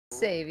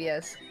save,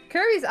 yes.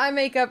 Kirby's eye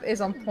makeup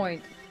is on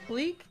point.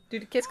 Fleek? Do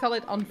the kids call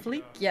it on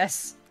fleek?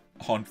 Yes.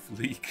 On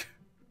fleek.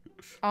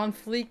 On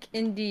fleek,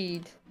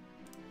 indeed.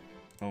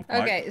 Oh,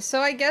 okay, so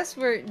I guess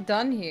we're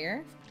done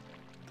here.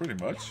 Pretty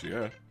much,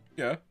 yeah.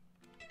 Yeah.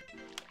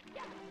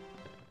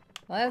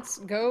 Let's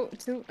go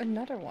to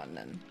another one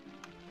then.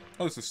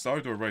 Oh, there's a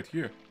star door right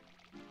here.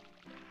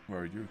 Where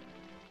are you?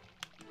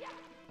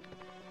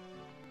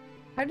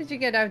 How did you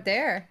get out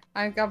there?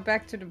 I got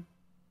back to the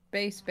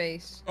base.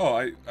 Oh,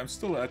 I'm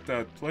still at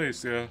that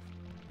place, yeah.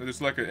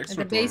 There's like an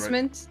extra door. The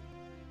basement?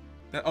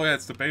 Right... Oh yeah,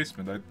 it's the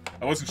basement.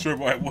 I wasn't sure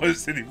where I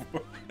was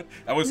anymore.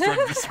 I was trying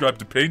to describe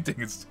the painting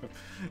and stuff.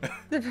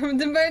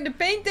 the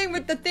painting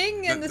with the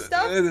thing and the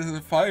stuff?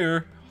 The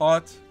fire.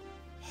 Hot,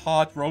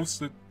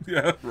 roasted.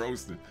 Yeah,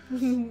 roasted.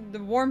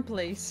 The warm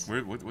place.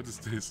 What is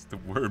this? The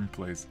worm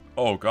place.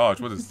 Oh gosh,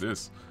 what is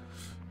this?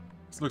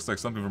 This looks like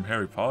something from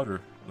Harry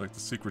Potter. Like the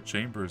secret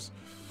chambers.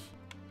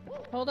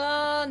 Hold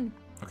on.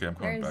 Okay, I'm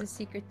coming back. There's the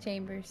secret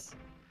chambers.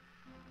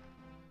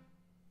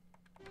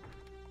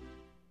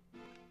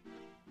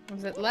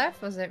 Was it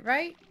left? Was it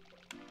right?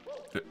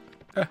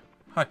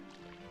 Hi.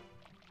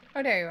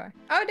 Oh, there you are.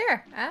 Oh,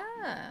 there.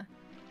 Ah.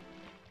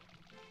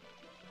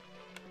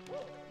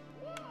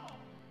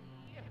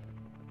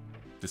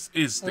 This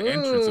is the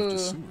entrance of the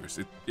sewers.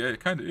 Yeah, it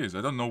kind of is.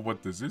 I don't know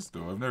what this is,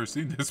 though. I've never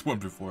seen this one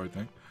before, I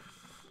think.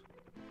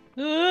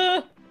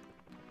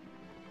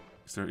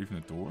 Is there even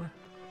a door?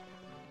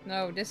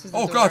 No, this is the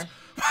door. God!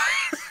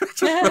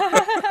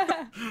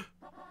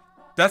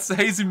 That's the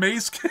Hazy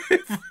Maze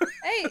Cave!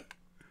 Hey!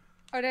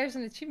 Oh, there's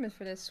an achievement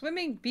for this.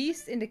 Swimming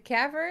beast in the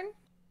cavern?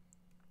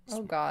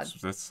 Oh god.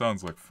 That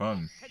sounds like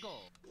fun.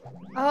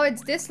 Oh,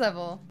 it's this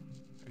level.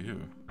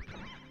 Ew.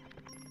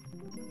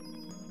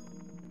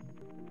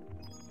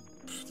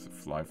 There's a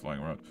fly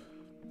flying around.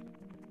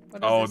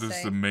 Oh, this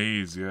is a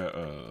maze, yeah.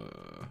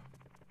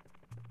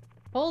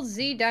 Hold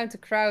Z down to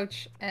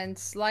crouch and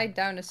slide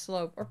down a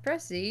slope, or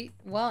press Z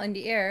while in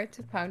the air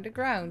to pound the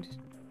ground.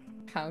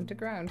 Pound the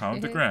ground.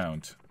 Pound the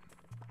ground.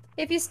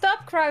 If you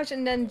stop crouch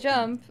and then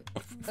jump,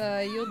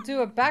 you'll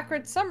do a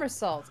backward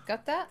somersault.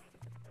 Got that?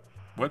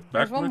 What? Backwards?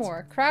 There's one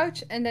more.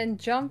 Crouch and then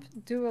jump,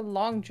 do a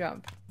long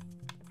jump.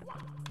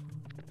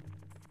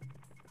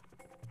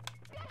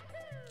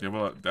 Yeah,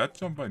 well, that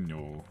jump I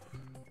know.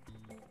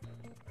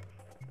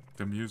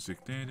 The music.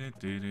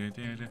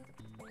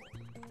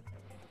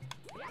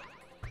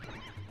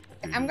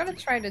 I'm gonna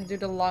try to do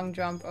the long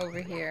jump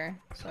over here,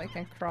 so I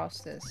can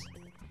cross this.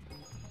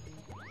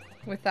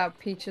 Without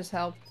Peach's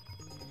help.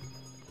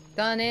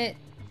 Done it!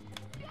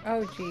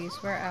 Oh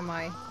jeez, where am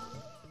I?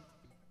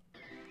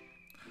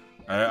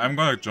 I'm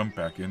gonna jump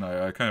back in.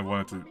 I kind of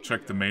wanted to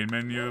check the main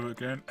menu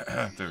again.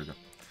 There we go.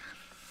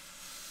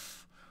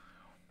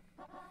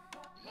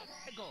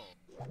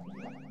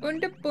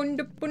 Bunda.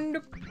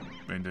 Banda.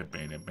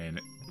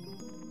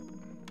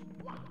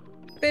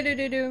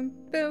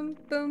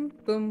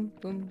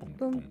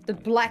 Boom. The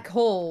black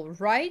hole.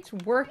 Right?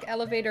 Work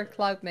elevator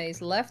cloud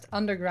maze. Left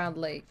underground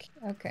lake.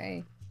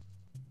 Okay.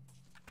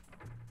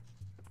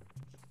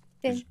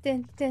 Wait,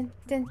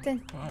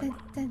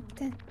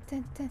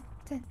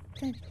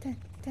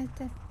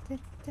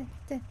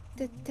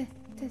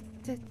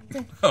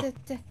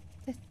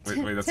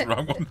 that's the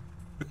wrong one.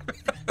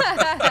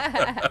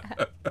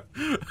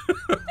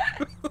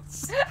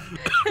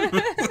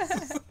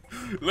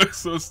 Looks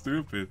so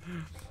stupid.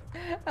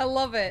 I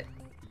love it.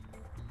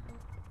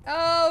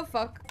 Oh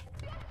fuck.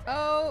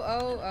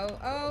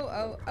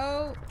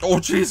 Oh. Oh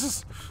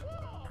Jesus!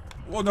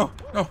 Oh no.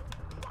 Oh.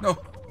 No!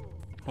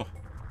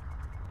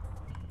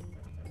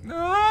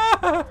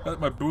 That's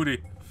my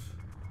booty.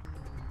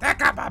 That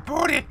got my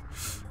booty!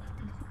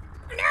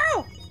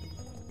 No!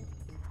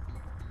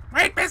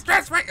 Wait,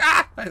 mistress, wait!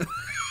 Ah! I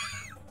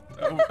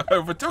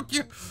overtook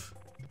you!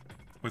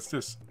 What's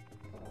this?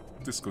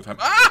 Disco time.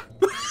 Ah!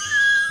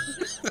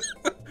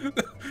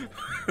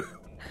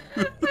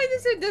 I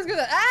just said disco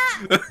time.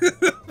 Ah!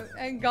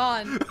 And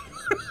gone.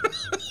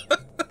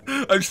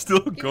 I'm still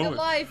going. Give it a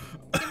life.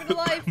 Give it a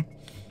life.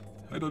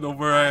 I don't know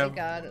where I am. I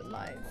got it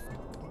life.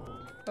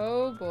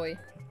 Oh boy.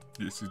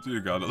 Yes, you do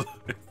got it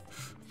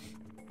life.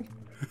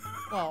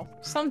 Well,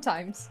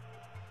 sometimes.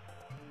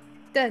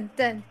 Dun.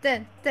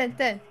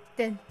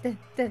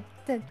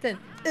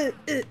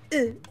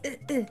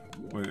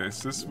 Wait,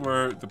 is this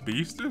where the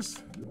beast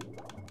is?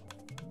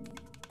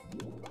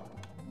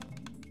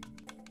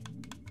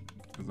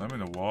 Because I'm in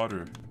the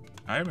water.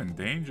 I'm in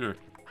danger.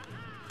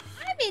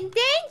 I'm in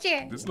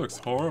danger! This looks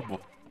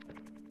horrible.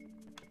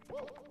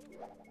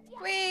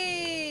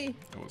 Whee!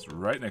 It was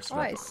right next to Oh,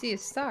 I see a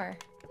star.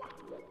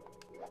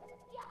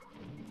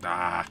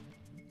 Ah!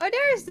 Oh,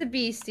 there's the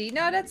beastie.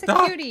 No, that's a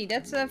cutie.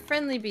 That's a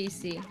friendly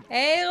beastie.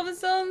 Hey,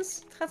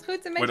 Robinsons. Het gaat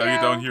goed met Wait, jou? are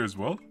you down here as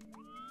well?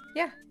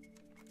 Yeah.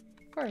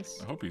 Of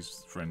course. I hope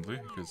he's friendly,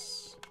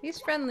 because... He's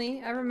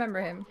friendly. I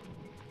remember him.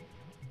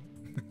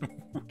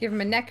 Give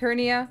him a neck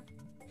hernia.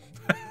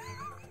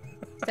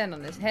 Stand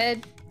on his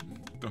head.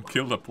 Don't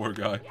kill that poor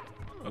guy.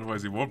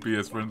 Otherwise he won't be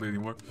as friendly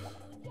anymore.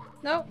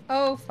 No.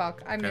 Oh,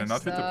 fuck. I missed Can I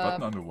not hit the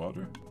button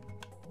underwater?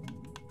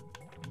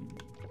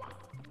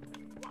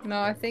 No,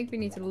 I think we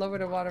need to lower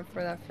the water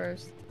for that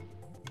first.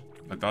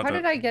 I thought How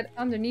did I get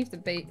underneath the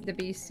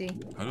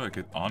BC? How do I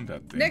get on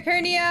that thing? Nick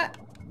hernia!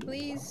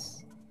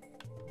 Please.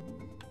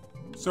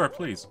 Sir,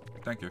 please.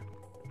 Thank you.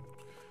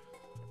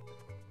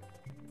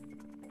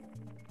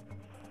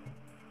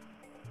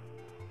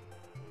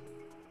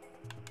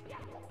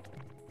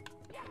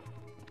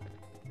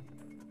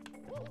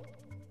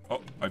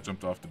 Oh, I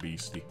jumped off the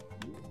beastie.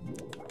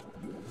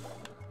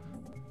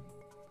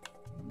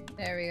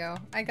 There we go.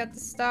 I got the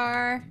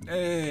star.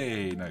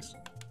 Hey, nice.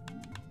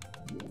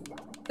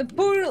 The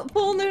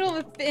pool noodle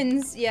with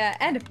fins, yeah,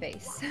 and a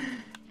face.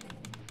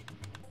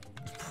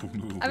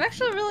 I'm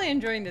actually really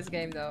enjoying this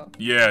game, though.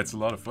 Yeah, it's a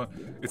lot of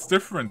fun. It's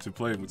different to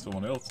play with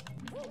someone else.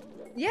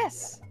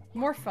 Yes,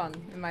 more fun,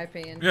 in my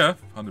opinion. Yeah,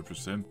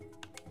 100%.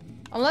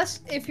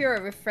 Unless if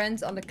you're with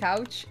friends on the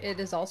couch, it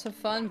is also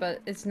fun,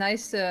 but it's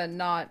nice to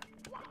not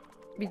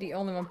be the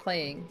only one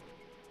playing.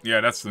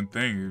 Yeah, that's the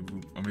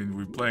thing. I mean,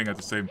 we're playing at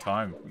the same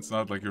time. It's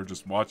not like you're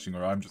just watching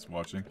or I'm just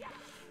watching.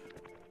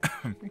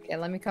 Okay,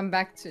 let me come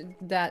back to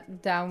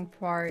that down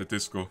part. The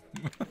disco.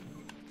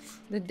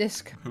 The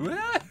disc.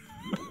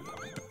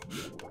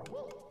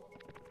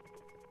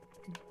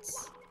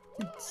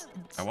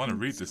 I want to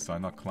read this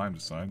sign, not climb the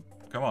sign.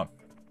 Come on.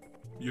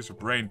 Use your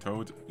brain,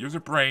 Toad. Use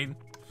your brain.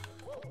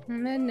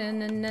 Na na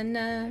na na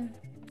na.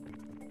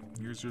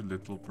 Use your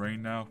little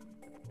brain now.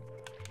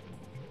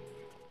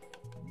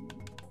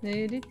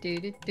 Do, do, do,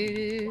 do,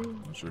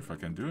 do. Not sure if I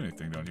can do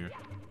anything down here.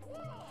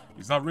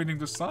 He's not reading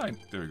the sign.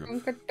 There we go.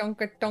 Donka,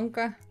 donka,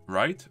 donka.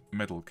 Right,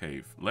 metal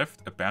cave.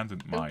 Left,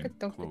 abandoned mine.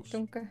 Donka, Close.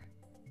 donka,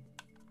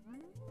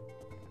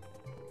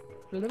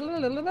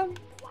 donka.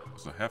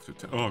 So I have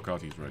to oh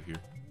god, he's right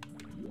here.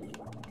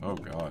 Oh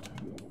god.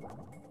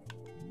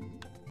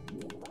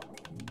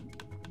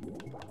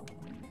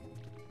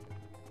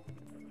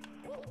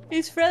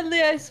 He's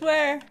friendly, I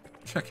swear.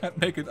 I can't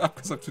make it up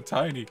because I'm too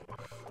tiny.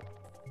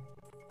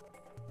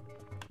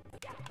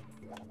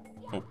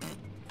 Oh.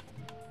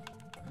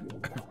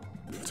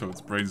 So its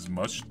brain's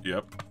mush?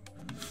 Yep.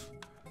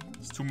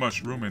 There's too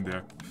much room in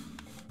there.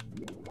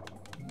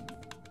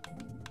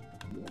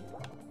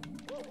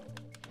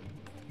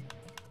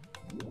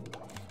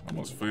 I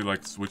almost feel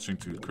like switching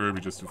to Kirby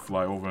just to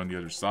fly over on the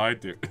other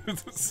side there.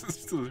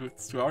 It's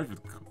too hard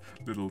with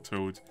little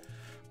Toad.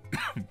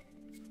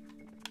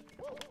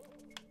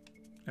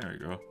 There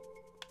we go.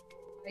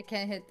 I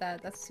can't hit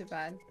that. That's too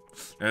bad.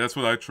 Yeah, that's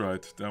what I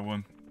tried. That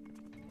one.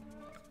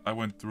 I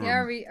went through. Yeah,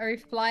 are we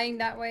flying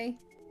that way?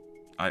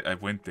 I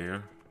went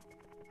there.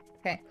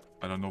 Okay.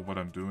 I don't know what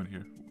I'm doing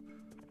here.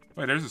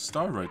 Wait, there's a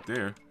star right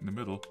there in the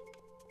middle.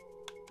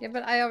 Yeah,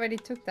 but I already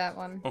took that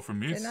one. Oh, for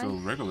me it's still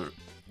regular.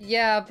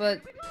 Yeah,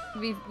 but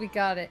we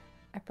got it.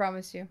 I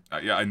promise you.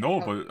 Yeah, I know,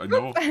 but I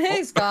know.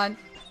 He's gone.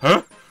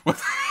 Huh?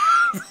 What?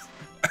 I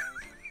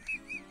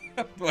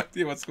have no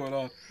idea what's going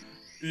on.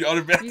 You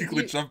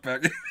automatically jump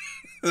back.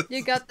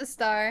 You got the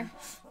star.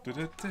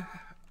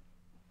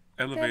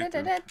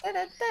 Elevator.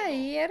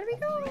 Here we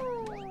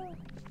go.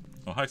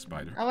 Oh, hi,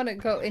 spider. I want to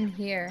go in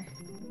here.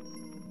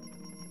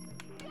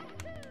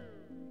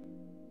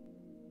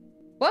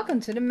 Welcome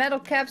to the metal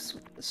cap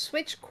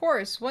switch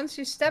course. Once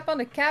you step on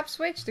the cap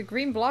switch, the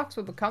green blocks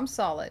will become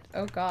solid.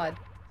 Oh god.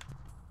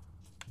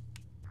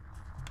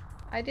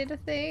 I did a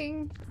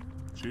thing.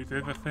 She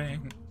did a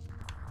thing.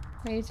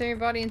 When you turn your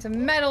body into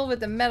metal with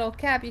the metal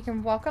cap, you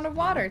can walk on the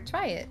water.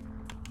 Try it.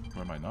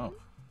 Where am I now?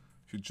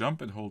 If you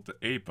jump and hold the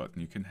A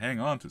button, you can hang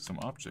on to some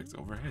objects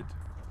overhead.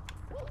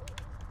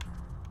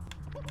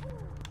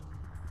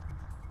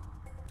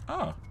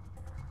 Ah.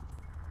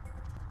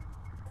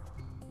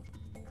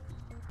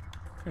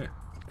 Okay,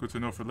 good to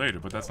know for later,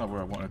 but that's not where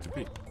I want it to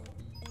be.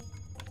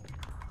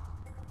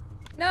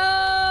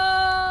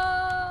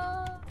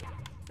 No!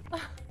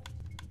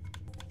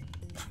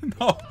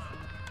 No!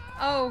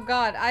 Oh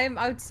god, I am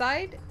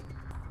outside?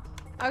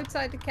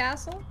 Outside the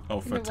castle?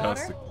 Oh, in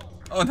fantastic. The water?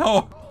 Oh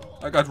no!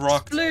 I got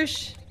rocked.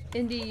 Sploosh!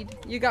 Indeed.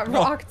 You got No,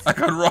 rocked. I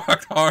got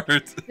rocked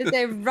hard. Did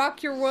they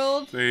rock your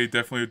world? They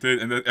definitely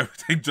did, and then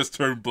everything just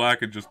turned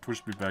black and just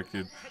pushed me back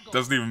in.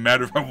 Doesn't even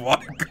matter if I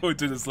want to go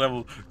into this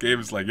level. Game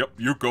is like, yep,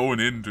 you're going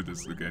into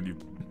this again. You.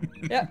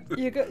 Yeah,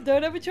 you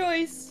don't have a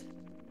choice.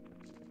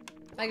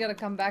 I gotta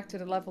come back to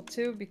the level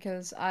 2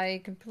 because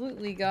I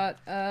completely got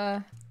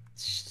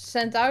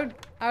sent out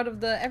of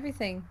the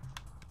everything.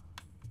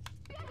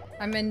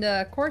 I'm in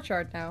the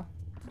courtyard now.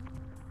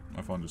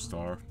 I found a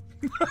star.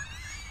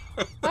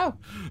 Oh.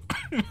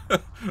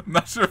 I'm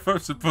not sure if I'm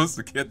supposed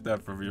to get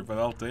that from you, but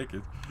I'll take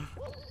it.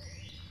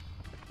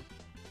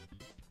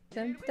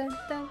 Dun, dun,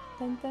 dun,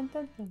 dun, dun,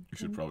 dun, dun, You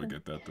should probably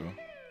get that though.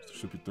 It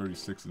should be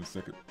 36 in a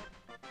second.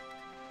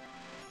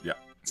 Yeah.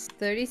 It's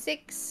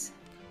 36.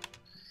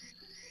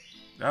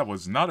 That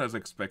was not as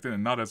expected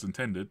and not as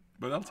intended,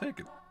 but I'll take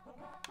it.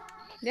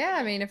 Yeah,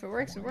 I mean, if it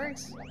works, it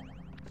works.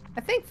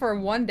 I think for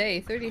one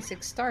day,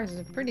 36 stars is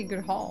a pretty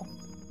good haul.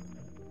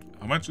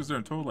 How much is there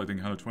in total? I think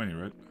 120,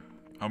 right?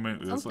 How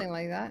many? Something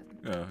like that.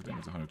 Yeah, I think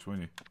it's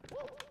 120.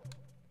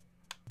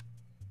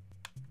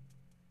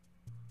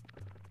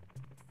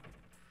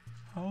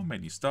 How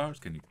many stars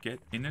can you get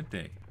in a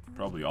day?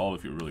 Probably all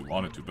if you really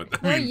wanted to, but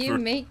I Or mean, you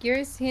make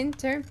your skin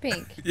turn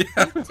pink. Yeah.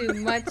 Eat too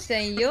much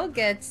and you'll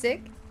get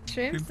sick.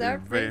 Shrimps They're are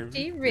very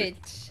pretty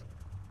rich.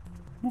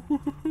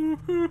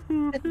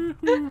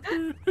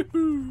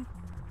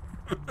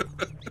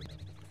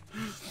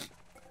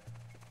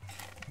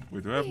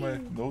 Wait, do I have my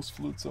nose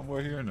flute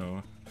somewhere here?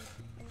 No.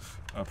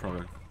 I'll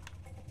probably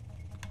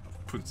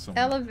put it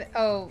somewhere.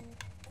 Oh,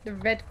 the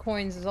red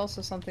coins is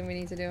also something we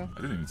need to do.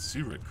 I didn't even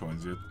see red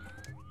coins yet.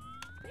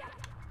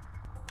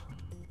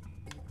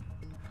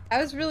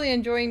 I was really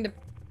enjoying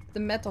the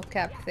metal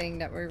cap thing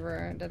that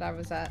I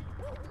was at.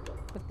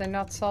 But they're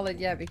not solid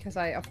yet because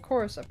of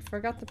course, I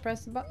forgot to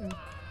press the button.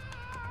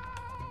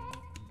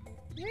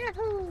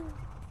 Yahoo!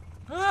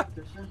 Ah!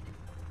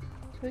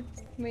 Goed,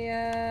 moet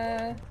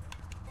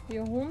je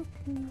hond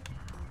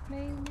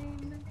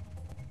meenemen?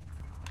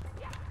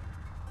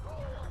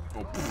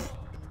 Oh, pff.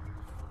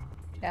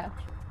 Ja.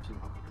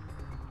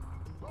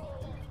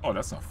 Oh,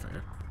 that's not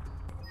fair.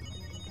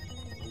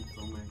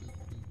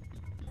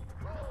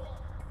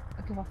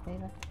 Oké, wacht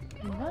even.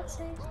 Wat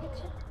zei je,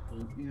 schatje?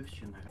 Een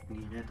uurtje, maar ik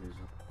niet redden zo.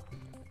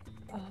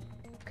 Oh,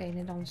 oké,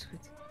 nee, dan is het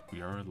goed.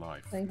 We are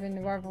alive. Even in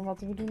de war van wat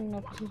de bedoeling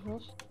nou precies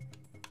was.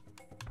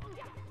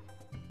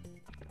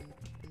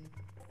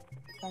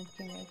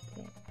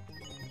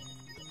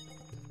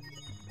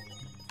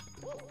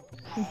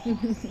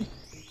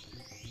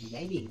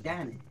 Jij niet,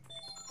 Daan.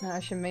 Nou,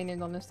 als je hem meeneemt,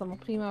 dan is het allemaal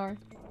prima hoor.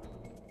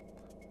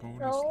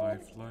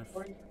 Bonus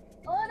life.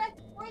 Oh, dat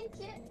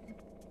kontje!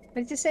 What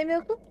did you say,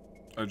 Milku?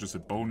 I just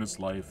said bonus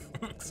life.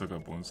 Because I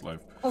got bonus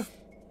life. Oh,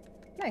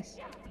 nice.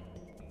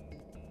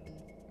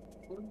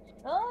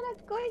 Oh,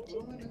 dat kontje!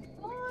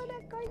 Oh,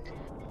 dat kontje!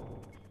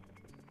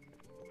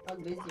 Wat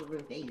is er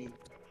vervelend?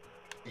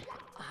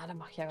 Ah, dat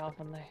mag jij wel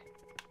van mij.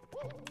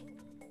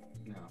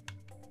 Nou,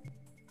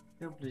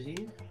 veel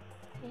plezier.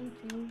 Thank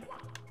you.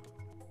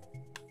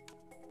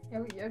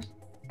 Ja, juist.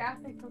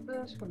 Kaart ik op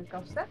de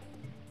schoenenkast, hè?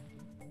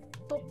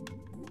 Top.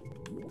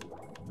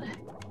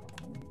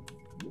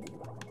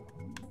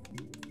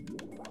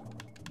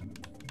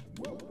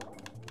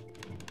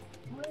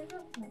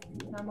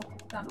 Nou, mag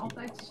ik dan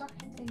altijd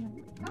zachtje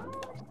tegen. Oh,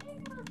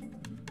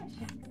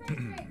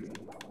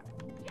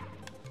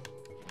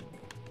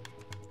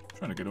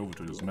 Trying to get over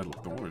to those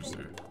metal doors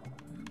there.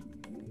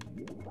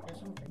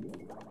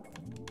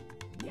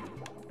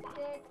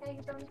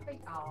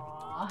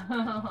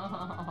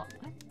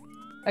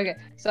 Okay,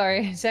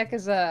 sorry. Zach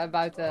is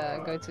about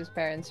to go to his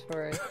parents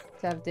to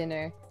have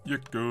dinner.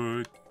 You're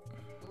good.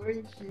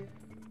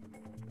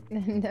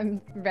 And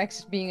then Rex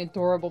is being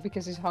adorable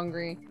because he's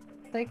hungry.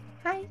 Like,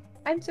 hi,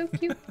 I'm so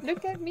cute.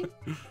 Look at me.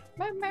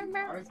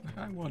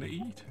 I want to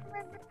eat.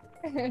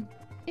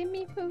 Give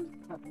me food.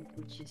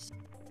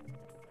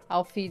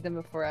 I'll feed them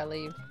before I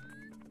leave.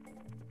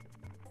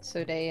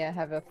 So they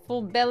have a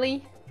full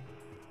belly.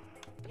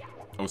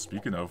 Oh,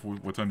 speaking of,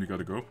 what time you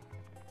gotta go?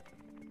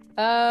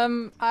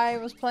 I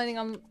was planning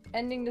on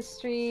ending the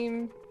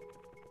stream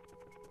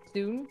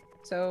soon.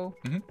 So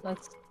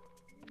let's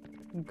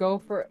go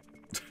for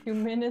a few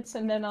minutes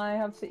and then I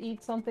have to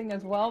eat something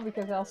as well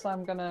because else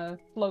I'm gonna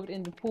float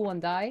in the pool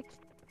and die.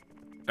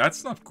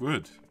 That's not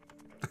good.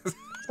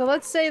 So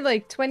let's say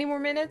like 20 more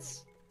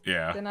minutes.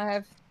 Yeah. Then I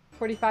have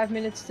 45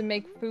 minutes to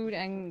make food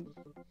and,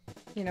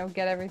 you know,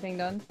 get everything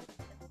done.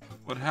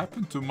 What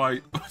happened to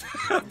my...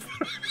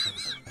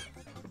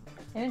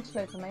 En een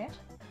sleutel mee, hè?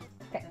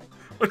 Oké.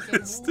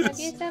 What is Thank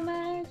you this? so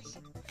much.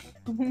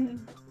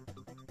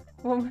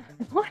 Well,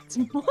 what?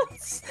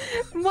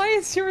 Why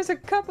is yours a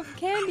cup of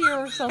candy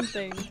or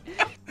something?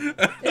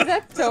 Is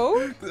that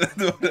Toad?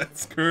 No,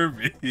 that's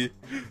Kirby.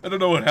 I don't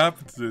know what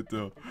happened to it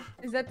though.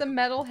 Is that the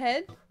metal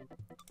head?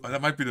 Oh,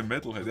 that might be the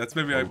metal head. That's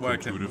maybe why I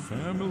can't... to the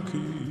family.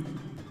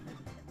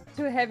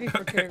 Too heavy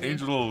for Kirby.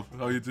 Angel,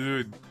 how you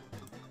doing?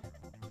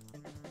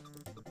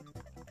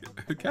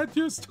 I can't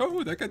use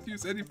Toad. I can't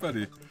use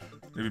anybody.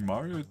 Maybe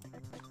Mario?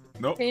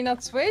 No. Can you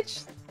not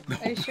switch? No.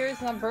 Are you sure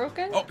it's not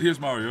broken? Oh, here's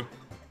Mario.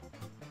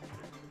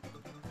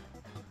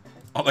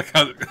 All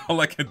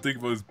I can think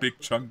about is Big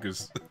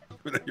Chungus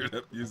when I hear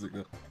that music.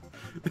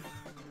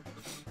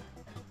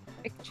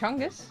 Big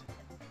Chungus?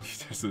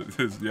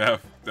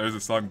 There's a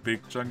song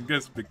Big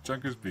Chungus, Big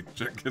Chungus, Big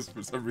Chungus.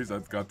 For some reason,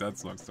 I've got that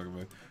song stuck in my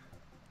head.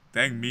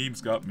 Dang,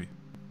 memes got me.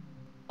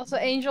 Also,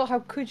 Angel, how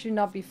could you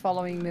not be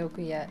following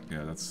Milku yet?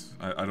 Yeah, that's...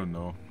 I don't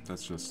know.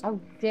 That's just... How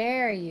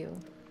dare you?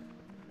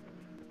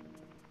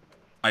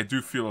 I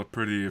do feel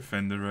pretty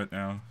offended right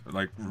now.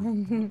 Like,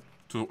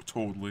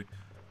 totally.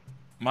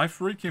 My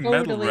freaking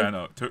metal ran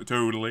out.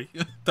 Totally.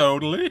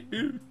 Totally.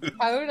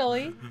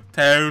 Totally.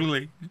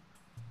 Totally.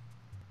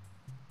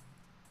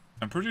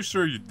 I'm pretty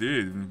sure you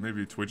did.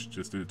 Maybe Twitch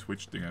just did a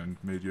Twitch thing and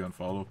made you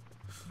unfollow.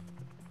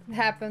 It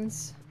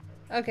happens.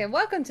 Okay,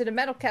 welcome to the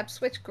Metal Cap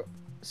Switch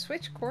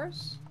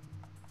course.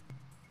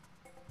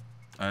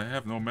 I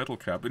have no metal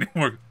cap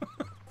anymore.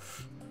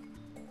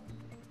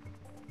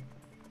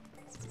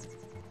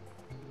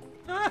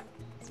 Ah.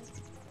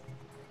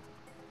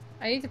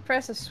 I need to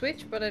press a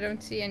switch, but I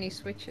don't see any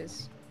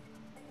switches.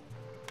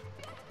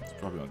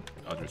 Probably on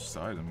the other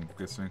side, I'm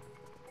guessing.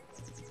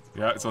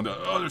 Yeah, it's on the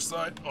other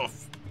side.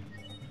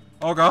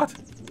 Oh god!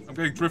 I'm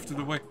getting drifted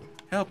away.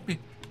 Help me!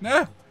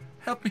 No!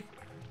 Help me!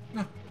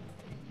 No!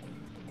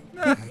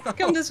 No!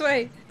 Come this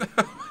way.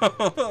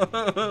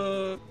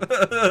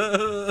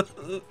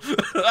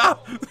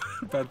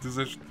 Bad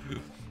decision.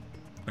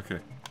 Okay.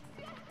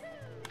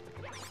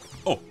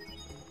 Oh!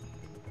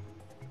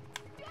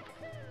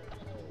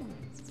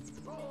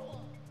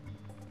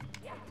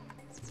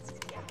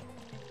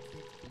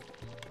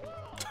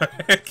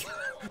 Heck?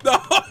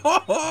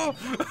 No!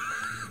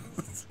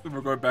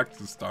 We're going back to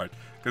the start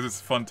because it's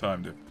a fun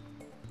time there.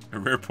 A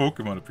rare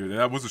Pokemon appeared.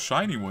 That was a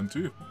shiny one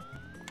too.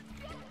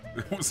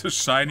 It was a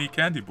shiny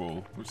candy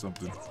ball or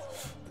something.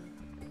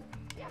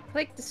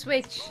 Click the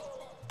switch.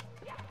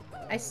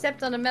 I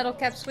stepped on a metal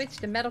cap switch.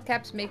 The metal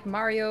caps make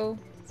Mario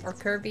or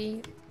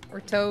Kirby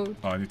or Toad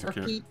Oh, I need to or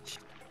kill. Peach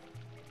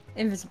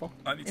invisible.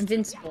 I need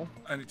Invincible.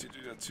 I need to do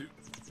that too.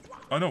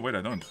 Oh no, wait,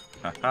 I don't.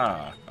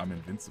 Haha, I'm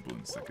invincible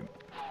in a second.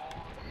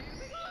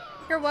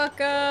 You're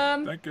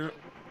welcome. Thank you.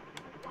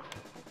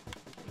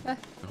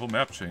 The whole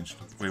map changed.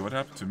 Wait, what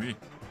happened to me?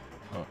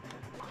 Oh,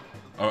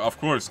 oh, of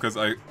course, because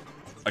I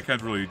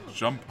can't really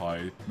jump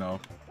high now.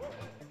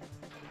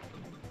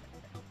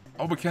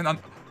 Oh, we can.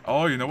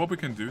 Oh, you know what we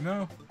can do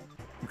now?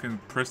 We can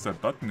press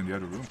that button in the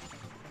other room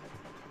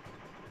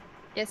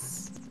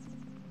Yes.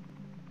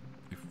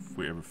 if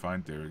we ever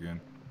find there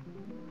again.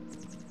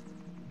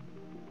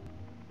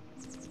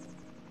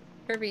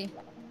 Kirby,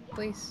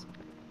 please.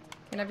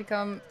 Can I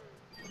become...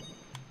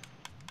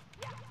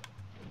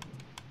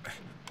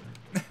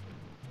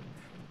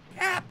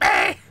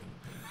 Happy!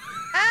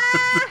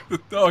 Ah!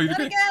 Oh, you Not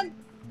did. again!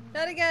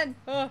 Not again!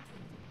 Oh.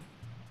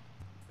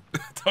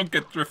 Don't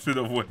get drifted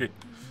away.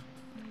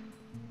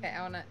 Okay,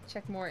 I wanna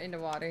check more in the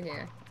water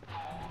here.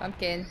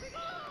 Pumpkin.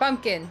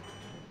 Pumpkin!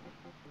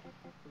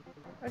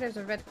 Oh, there's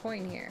a red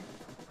coin here.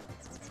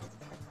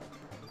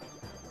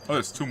 Oh,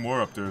 there's two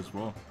more up there as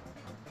well.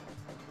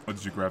 Oh,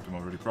 did you grab them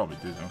already? Probably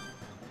did, huh?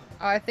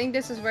 Oh, I think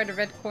this is where the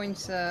red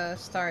coin's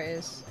star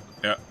is.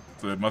 Yeah,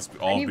 so it must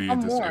all need be in one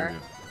this more. area.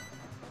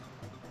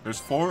 There's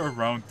 4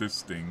 around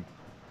this thing.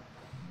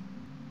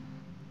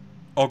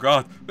 Oh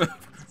god!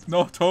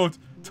 No, Toad!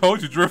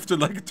 Toad, you drifted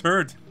like a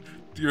turd!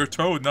 You're a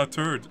toad, not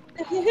turd.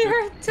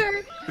 You're a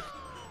turd!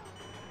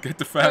 Get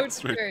the facts Toad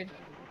straight. turd.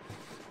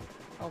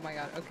 Oh my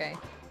god, okay.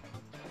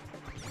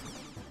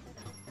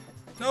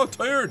 No,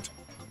 turd!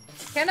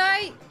 Can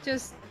I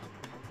just...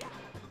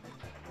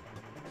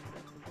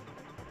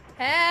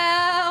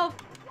 Help!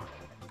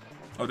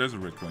 Oh, there's a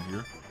red coin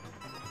here.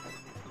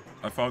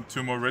 I found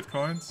 2 more red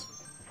coins.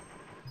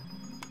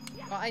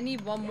 Well, I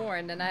need one more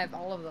and then I have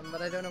all of them,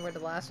 but I don't know where the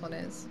last one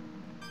is.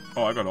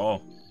 Oh, I got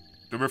all.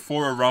 There were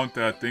 4 around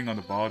that thing on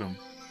the bottom.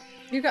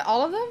 You got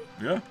all of them?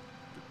 Yeah?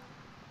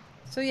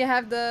 So you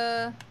have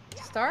the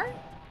star?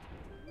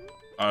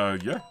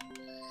 Yeah.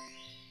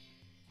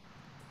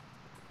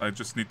 I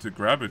just need to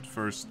grab it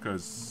first,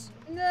 because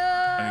No!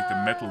 I need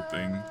the metal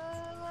thing.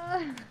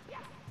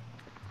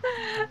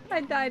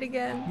 I died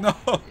again. No!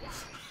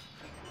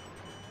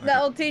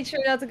 That'll teach her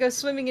not to go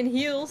swimming in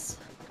heels.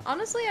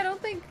 Honestly, I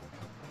don't think...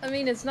 I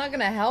mean, it's not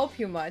gonna help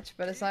you much,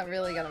 but it's not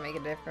really gonna make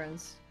a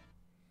difference.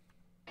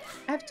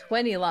 I have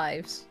 20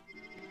 lives.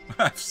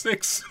 I have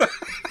 6.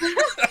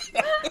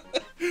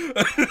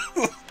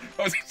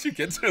 How did you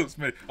get those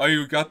many? Oh,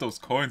 you got those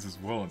coins as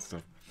well and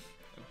stuff.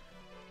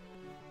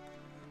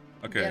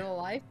 Okay. Get a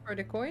life for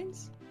the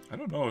coins? I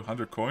don't know,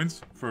 100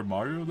 coins for a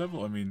Mario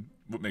level? I mean,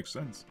 would make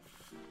sense.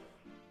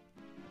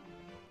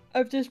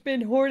 I've just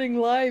been hoarding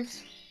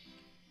lives.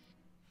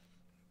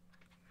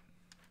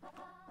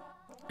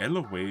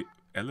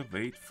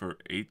 Elevate for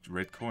 8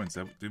 red coins.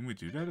 Didn't we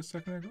do that a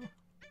second ago?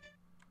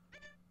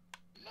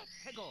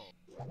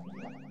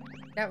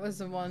 That was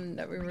the one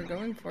that we were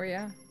going for,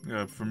 yeah.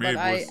 Yeah, for me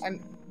But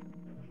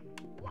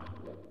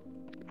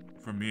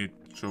For me it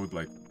showed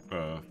like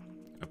a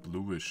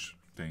bluish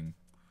thing.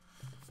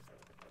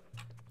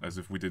 As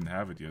if we didn't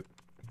have it yet.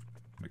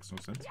 Makes no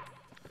sense.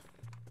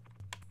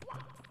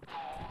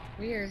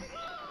 Weird.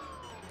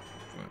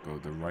 Wanna go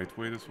the right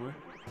way this way?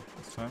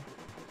 This time?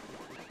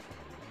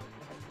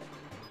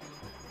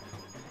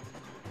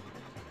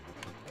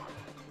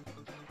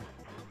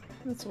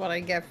 That's what I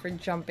get for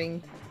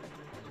jumping.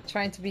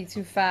 Trying to be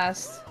too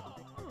fast.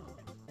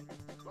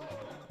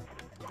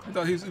 I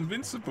thought he's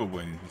invincible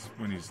when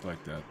he's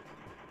like that.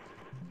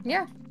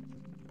 Yeah.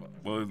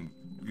 Well,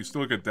 you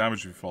still get damage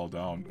if you fall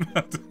down.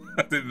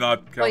 I did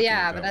not calculate Well,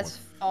 yeah, that but that's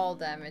one. fall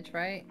damage,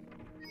 right?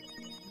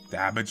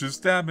 Damage is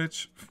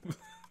damage.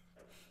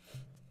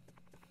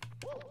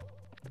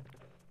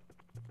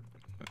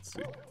 Let's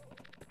see.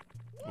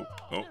 Oh,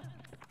 oh.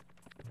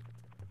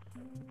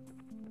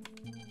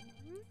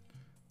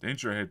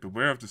 Danger ahead.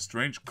 Beware of the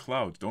strange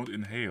cloud. Don't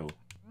inhale.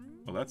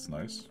 Well, that's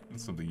nice.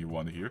 That's something you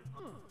want to hear.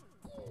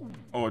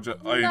 Oh,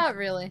 Not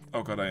really.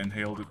 Oh god, I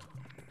inhaled it.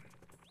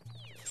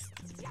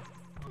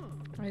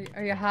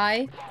 Are you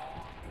high?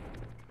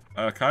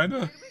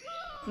 Kinda.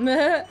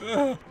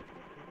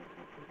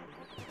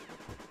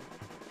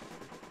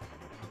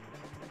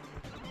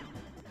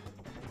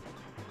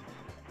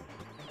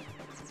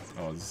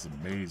 Oh, this is a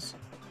maze.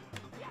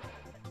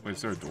 Wait,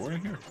 is there a door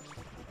in here?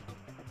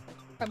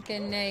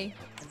 Pumpkin, nay.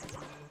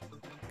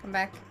 Come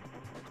back.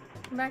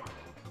 Come back.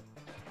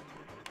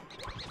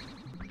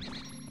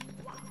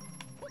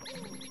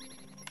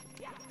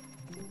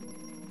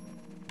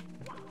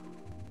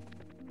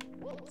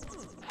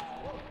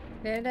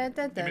 Dun, dun,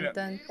 dun, Give me that.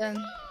 dun, dun.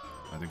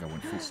 I think I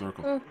went full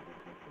circle. Oh.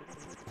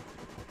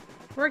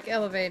 Work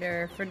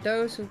elevator. For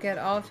those who get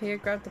off here,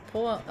 grab the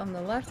pole on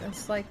the left and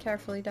slide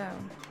carefully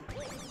down.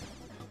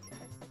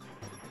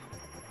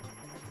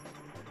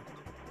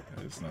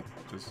 It's not.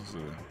 This is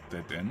a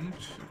dead end.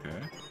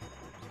 Okay.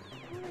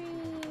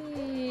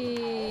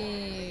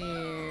 Whee.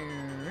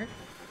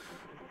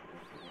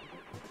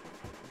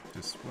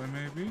 This way,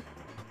 maybe?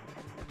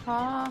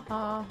 Ha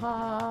ha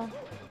ha.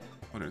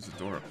 Oh, there's a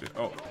door up there.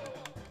 Oh.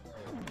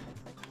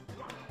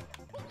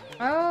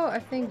 Oh, I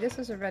think this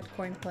is a red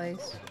coin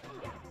place.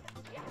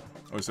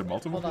 Oh, is there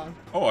multiple? Hold on.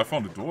 Oh, I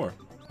found a door.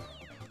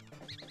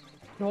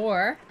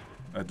 Door?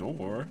 A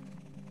door.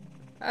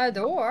 A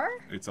door?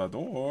 It's a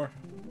door.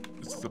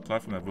 This is the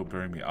platform that will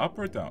bring me up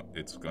or down.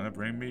 It's gonna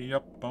bring me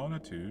up on a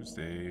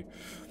Tuesday.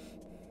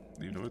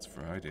 Even though it's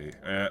Friday.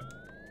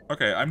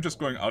 Okay, I'm just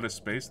going out of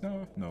space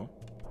now? No.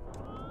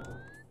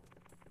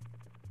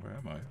 Where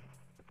am I?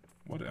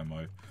 What am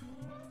I?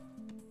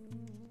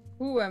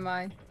 Who am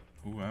I?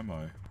 Who am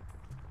I?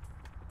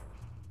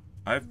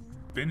 I've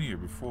been here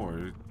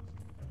before.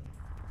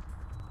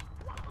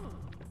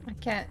 I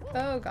can't.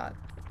 Oh god.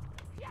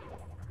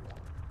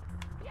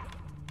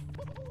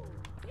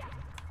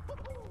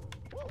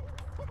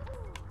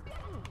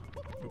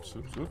 Oops,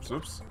 oops, oops,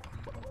 oops.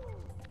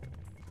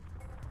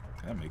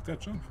 Can I make that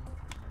jump?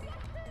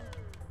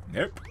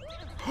 Nope.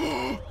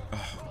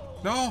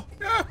 No!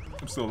 Yeah!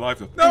 I'm still alive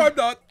though. No, I'm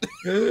not!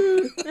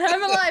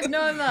 I'm alive!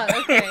 No, I'm not.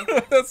 Okay.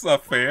 That's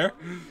not fair.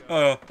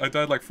 I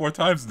died like 4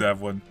 times in that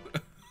one.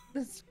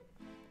 That's...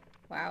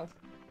 Wow.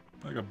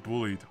 I got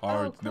bullied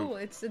hard. Oh, cool.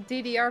 It's a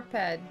DDR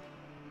pad.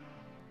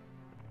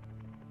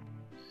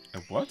 A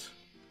what?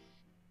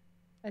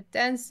 A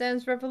Dance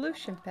Dance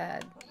Revolution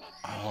pad.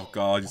 Oh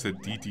god, you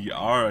said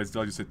DDR. I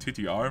thought you said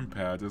titty arm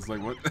pad. It's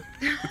like, what?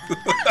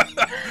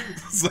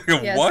 It's like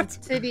a yes, what? It's a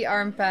titty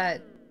arm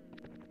pad.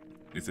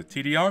 It's a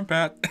titty arm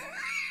pad.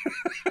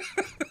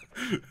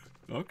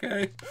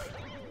 Okay.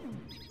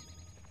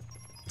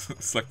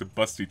 It's like the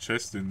busty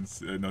chest in...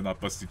 no, not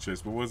busty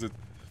chest. What was it?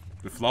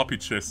 The floppy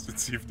chest in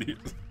CFD.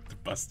 The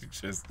busty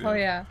chest. Oh,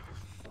 yeah.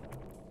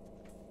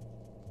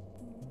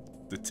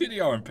 The titty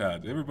arm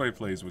pad. Everybody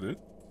plays with it.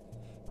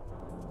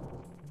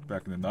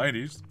 Back in the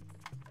 90s.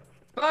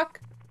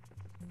 Fuck.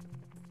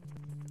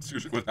 It's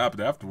usually what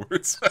happened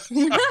afterwards.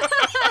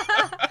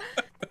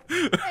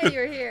 Hey,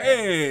 you're here.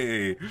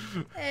 Hey!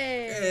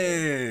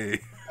 Hey.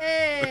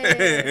 Hey!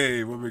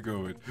 Hey! Where we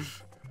going?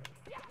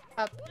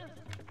 Up.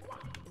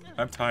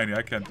 I'm tiny.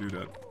 I can't do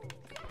that.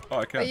 Oh, I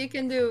But can't. you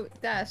can do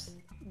das.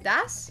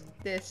 Das?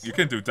 This. You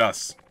can do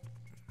das.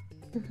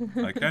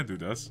 I can do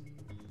das.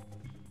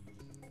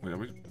 Wait, are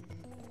we...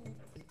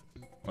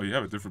 Oh, you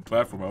have a different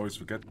platform. I always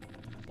forget.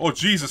 Oh,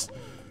 Jesus!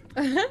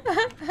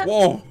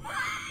 Whoa!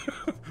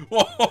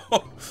 Whoa!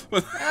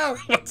 What, Oh.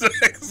 what the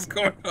heck is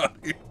going on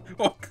here?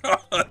 Oh,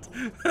 God!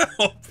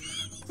 Help!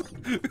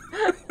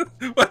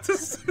 What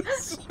is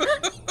this?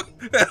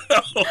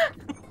 Help!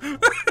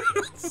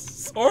 This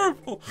is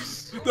horrible!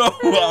 No,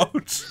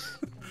 ouch!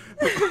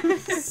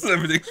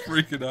 Everything's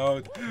freaking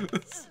out.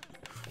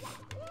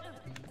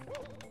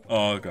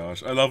 Oh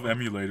gosh, I love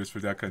emulators for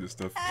that kind of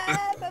stuff.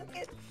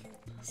 Pumpkin.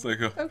 It's like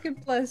a... Pumpkin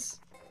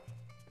plus.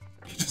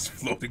 You're just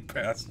floating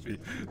past me.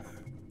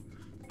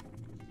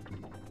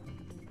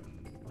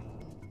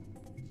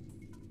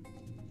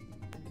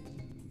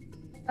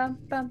 Bum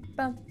bum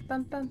bum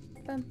bum bum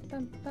bum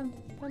bum bum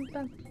bum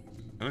bum.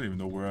 I don't even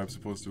know where I'm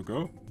supposed to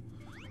go.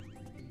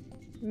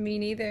 Me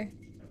neither.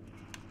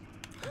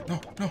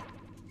 No, no,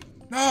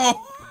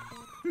 no!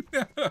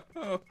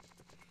 No!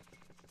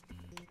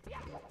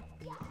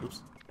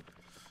 Oops.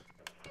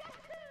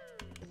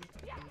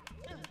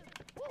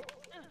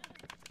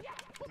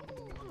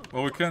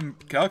 Well, we can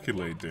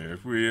calculate there.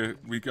 If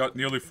we got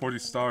nearly 40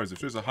 stars, if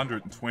there's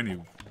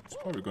 120, it's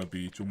probably gonna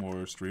be 2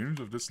 more streams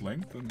of this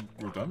length, and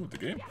we're done with the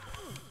game.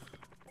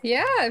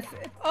 Yeah, if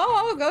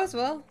all goes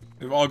well.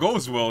 If all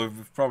goes well,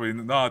 if probably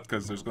not,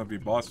 because there's gonna be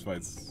boss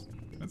fights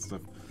and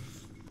stuff,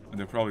 and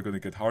they're probably gonna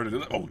get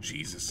harder. Oh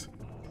Jesus!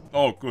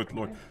 Oh good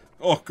lord!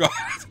 Oh God!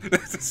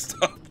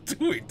 Stop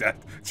doing that!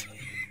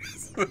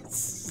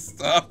 Jesus.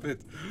 Stop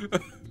it!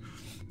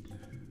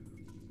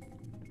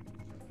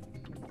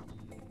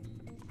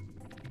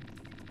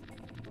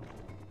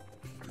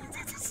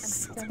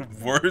 This is the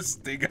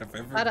worst thing I've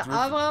ever Maar de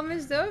driven. Abraham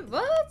is dood?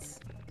 What?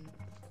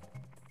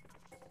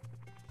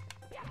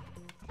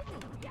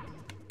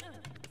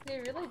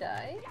 Did he really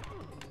die?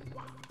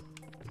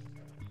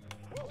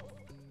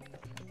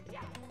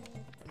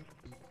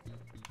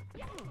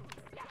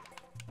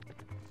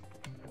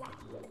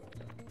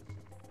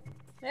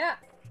 Ja.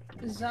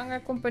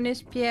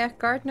 Zanger-componist Pierre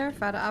Gardner.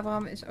 Vader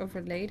Abraham is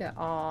overleden.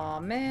 Oh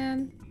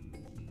man.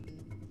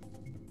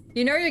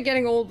 You know you're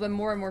getting old when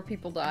more and more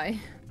people die.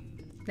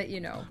 That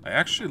you know. I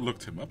actually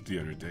looked him up the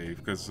other day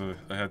because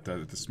I had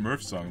the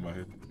Smurf song in my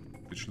head.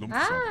 The Schlumpf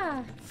song.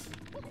 Ah!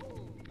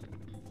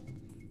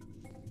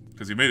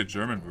 Because he made a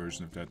German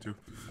version of that too.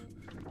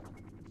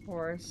 Of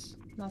course.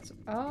 Not so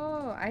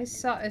oh, I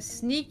saw a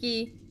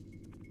sneaky.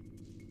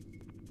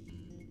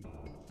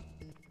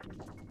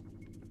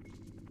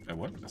 A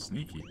what? A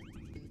sneaky?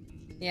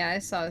 Yeah, I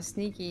saw a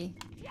sneaky.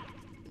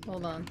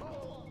 Hold on.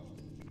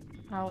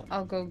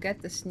 I'll go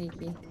get the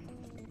sneaky.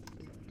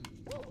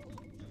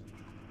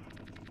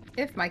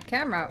 If my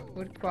camera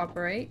would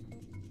cooperate.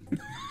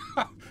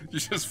 You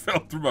just fell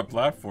through my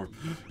platform.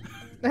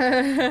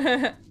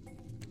 I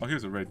Oh,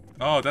 here's a red.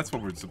 Oh, that's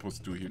what we're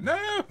supposed to do here.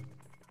 No!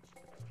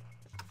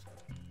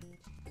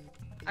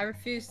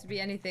 refuse to be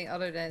anything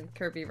other than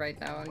Kirby right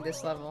now on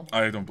this level.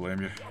 I don't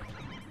blame you.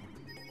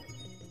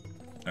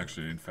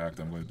 Actually, in fact,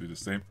 I'm going to do the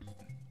same.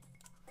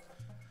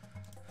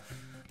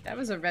 That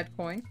was a red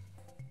coin.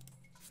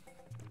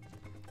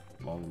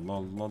 La la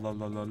la la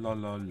la la la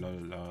la la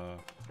la.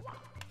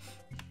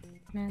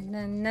 Na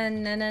na na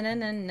na na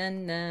na na na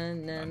na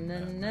na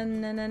na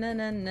na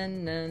na na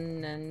na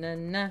na na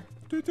na.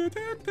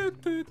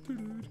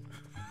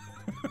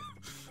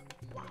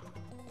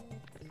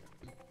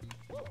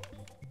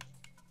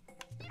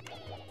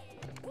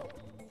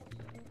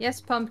 Yes,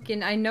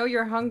 Pumpkin, I know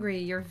you're hungry.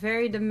 You're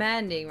very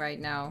demanding right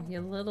now, you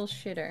little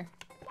shitter.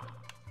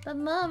 But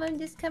Mom, I'm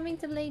just coming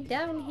to lay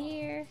down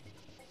here.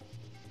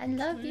 I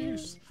love you.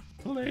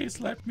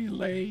 Please let me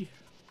lay.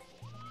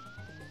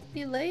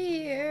 You lay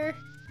here.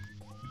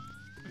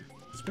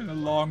 It's been a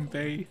long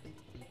day.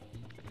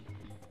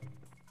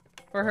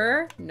 For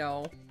her?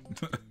 No.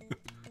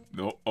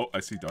 No. Oh,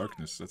 I see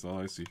darkness. That's all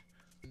I see.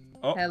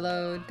 Oh.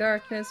 Hello,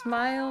 darkness,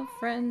 my old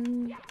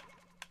friend.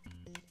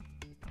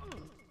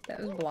 That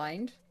was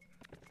blind.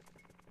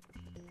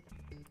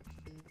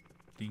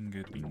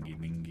 Dinga dingy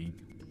dingy.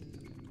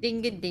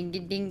 Dingy dingy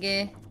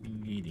dingy.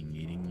 Dingy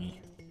dingy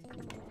dingy.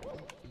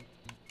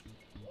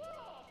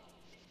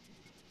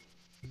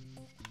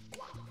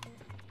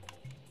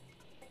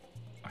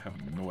 I have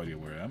no idea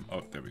where I am.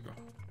 Oh, there we go.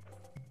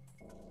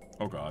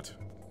 Oh god.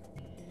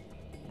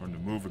 We're on the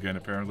move again,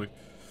 apparently.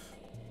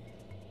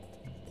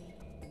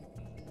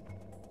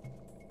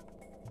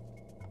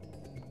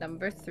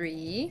 Number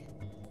 3.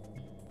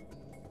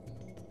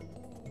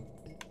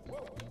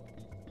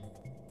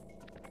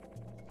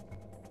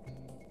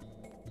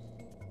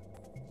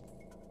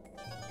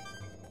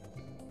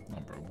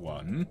 Number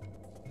 1.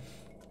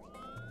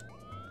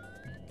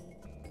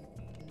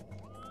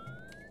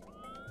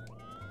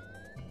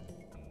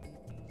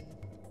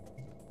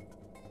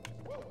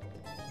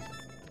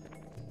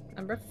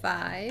 Number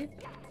 5.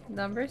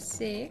 Number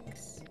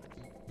 6.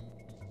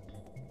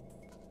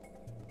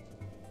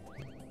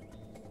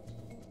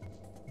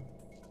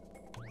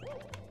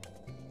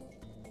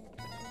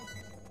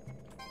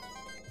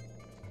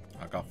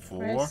 I got 4.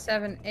 Where's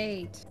 7,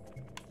 8?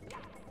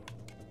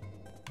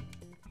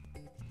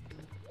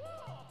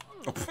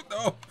 Oh,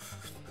 no!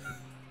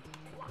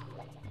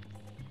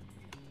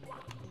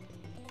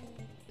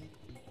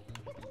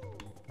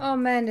 Oh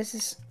man, this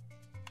is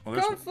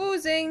Well,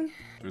 confusing.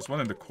 there's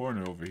one in the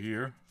corner over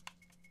here.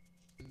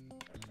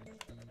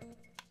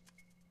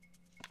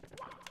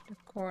 The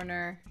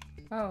corner.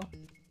 Oh.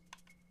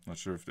 Not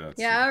sure if that's...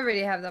 Yeah, I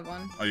already have that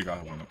one. Oh, you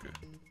got one, okay.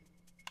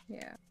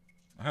 Yeah.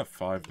 I have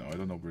 5 now. I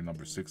don't know where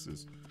number 6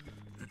 is.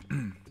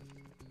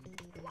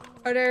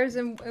 Oh, there's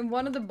in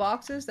one of the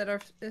boxes that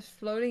is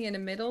floating in the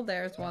middle,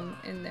 there's one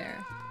in there.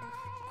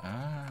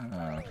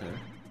 Ah, okay.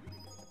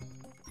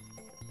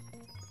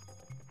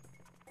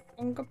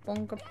 Bunga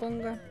bunga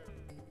bunga.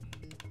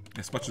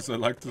 As much as I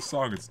like the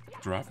song, it's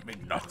driving me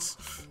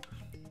nuts.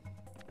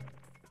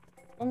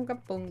 Bunga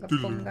bunga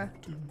bunga.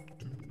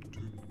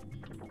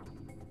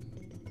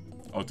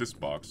 Oh, this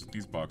box.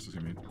 These boxes,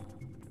 you mean?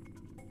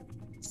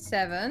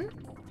 7.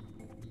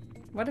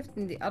 What if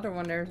in the other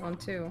one there's one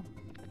too?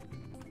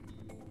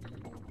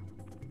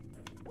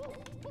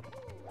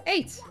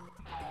 8!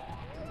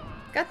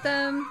 Got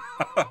them!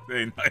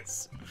 Very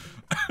nice.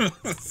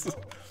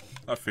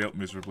 I failed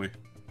miserably.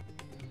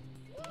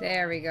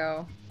 There we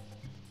go.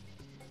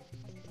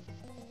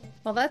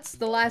 Well, that's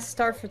the last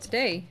star for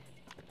today.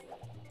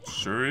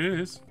 Sure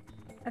is.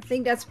 I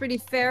think that's pretty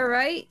fair,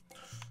 right?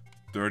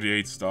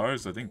 38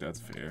 stars, I think that's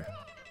fair.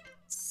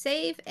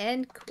 Save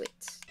and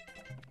quit.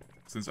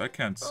 Since I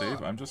can't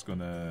save, I'm just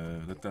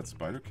gonna let that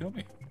spider kill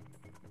me.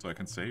 So I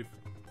can save.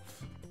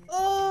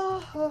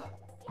 Oh!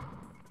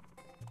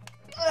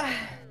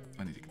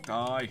 I need to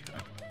die.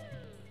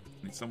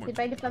 I need somewhere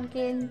Goodbye, the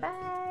pumpkin.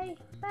 Bye!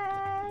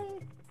 Bye!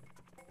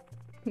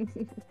 I need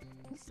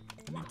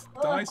to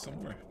die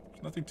somewhere.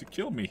 There's nothing to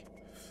kill me.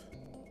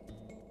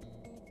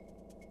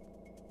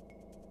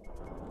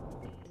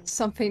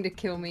 Something to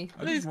kill me.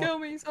 I Please just kill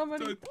me,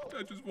 somebody.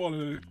 I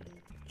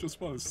just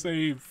wanna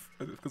save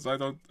because I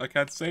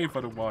can't save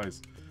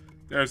otherwise.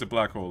 There's a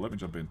black hole. Let me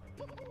jump in.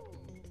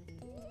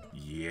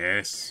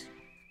 Yes.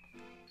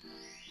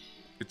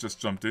 It just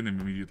jumped in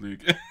immediately.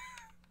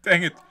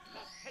 Dang it.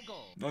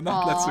 No,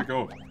 not let's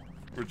go.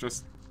 We're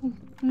just...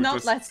 Not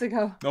just- let's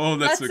go. No,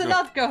 let's go.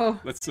 not go.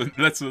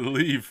 Let's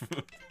leave.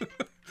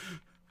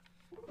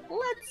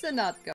 Let's not go.